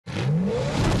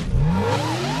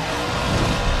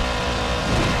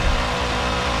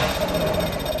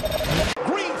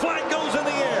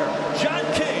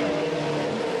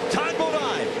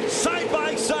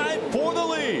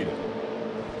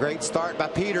by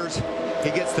Peters.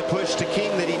 He gets the push to King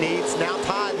that he needs. Now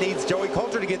Todd needs Joey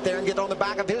Coulter to get there and get on the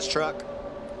back of his truck.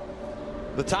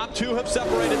 The top two have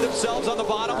separated themselves on the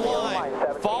bottom line.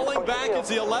 Falling back is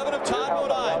the 11 of Todd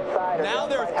Bodine. Now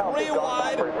they're 3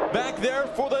 wide back there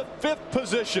for the 5th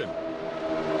position.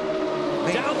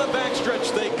 Down the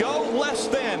backstretch they go, less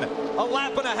than a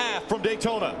lap and a half from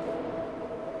Daytona.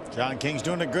 John King's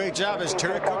doing a great job, as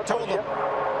Terry Cook told him.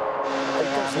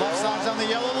 Left side's on the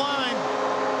yellow line.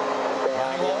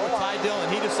 Running along with Ty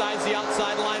Dillon. He decides the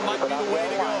outside line might be the way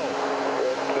to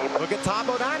go. Look at Todd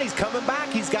Bodine. He's coming back.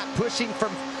 He's got pushing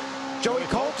from Joey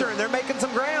Coulter, and they're making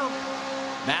some ground.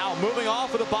 Now moving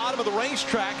off at the bottom of the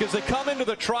racetrack as they come into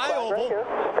the tri-oval. Stay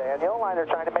on the yellow line. They're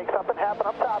trying to make something happen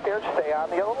up top here. Stay on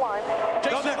the yellow line.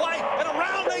 Jason White, and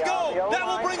around they go. That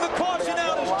will bring the caution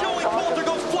out as Joey Coulter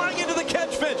goes flying into the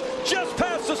catch fence just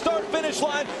past the start-finish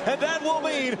line, and that will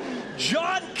mean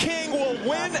John King will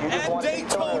win at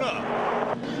Daytona.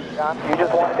 John, you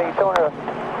just won at Daytona.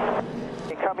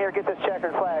 Come here, get this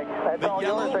checkered flag. That's all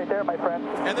yours right there, my friend.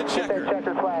 And the checker. Get that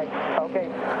checkered flag. Okay.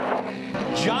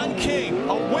 John King,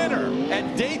 a winner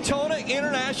at Daytona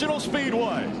International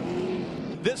Speedway.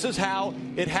 This is how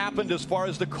it happened as far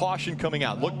as the caution coming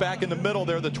out. Look back in the middle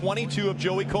there, the 22 of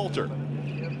Joey Coulter.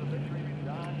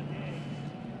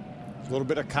 A little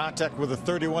bit of contact with the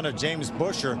 31 of James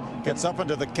Busher. Gets up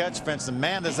into the catch fence, and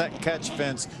man, does that catch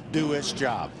fence do its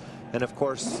job. And of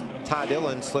course, Ty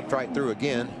Dillon slipped right through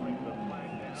again.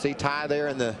 See Ty there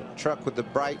in the truck with the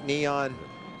bright neon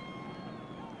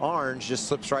orange, just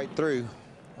slips right through.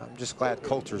 I'm just glad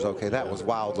Coulter's okay. That was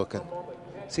wild looking.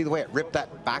 See the way it ripped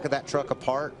that back of that truck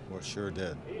apart? Well, it sure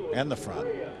did. And the front.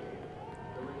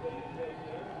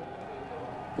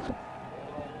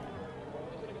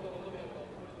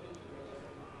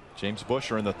 James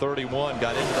Busher in the 31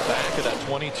 got into the back of that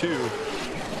 22.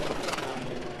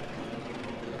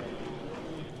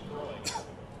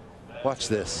 Watch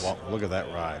this. Well, look at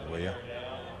that ride, will you?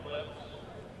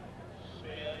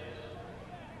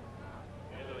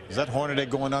 Is that Hornaday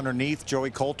going underneath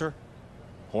Joey Coulter?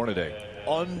 Hornaday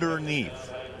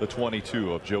underneath the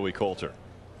 22 of Joey Coulter.